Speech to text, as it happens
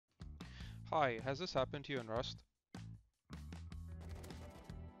Hi, has this happened to you in Rust?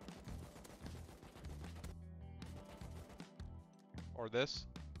 Or this?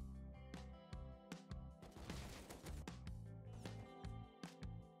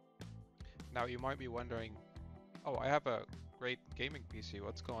 Now you might be wondering, oh, I have a great gaming PC,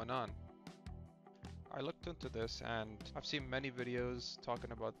 what's going on? I looked into this and I've seen many videos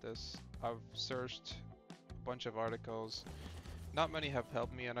talking about this. I've searched a bunch of articles. Not many have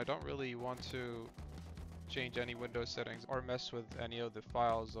helped me and I don't really want to change any Windows settings or mess with any of the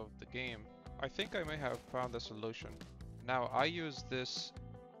files of the game. I think I may have found a solution. Now I use this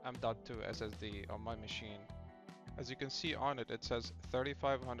M.2 SSD on my machine. As you can see on it, it says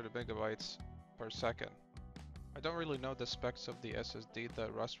 3500 megabytes per second. I don't really know the specs of the SSD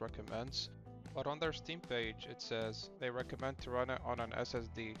that Rust recommends, but on their Steam page it says they recommend to run it on an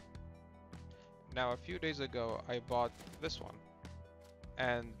SSD. Now a few days ago I bought this one,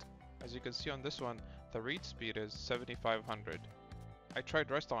 and as you can see on this one, the read speed is 7500. I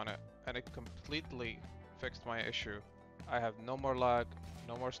tried Rust on it, and it completely fixed my issue. I have no more lag,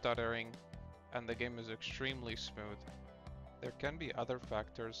 no more stuttering, and the game is extremely smooth. There can be other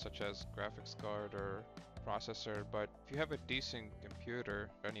factors such as graphics card or processor, but if you have a decent computer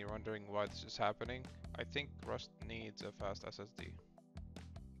and you're wondering why this is happening, I think Rust needs a fast SSD.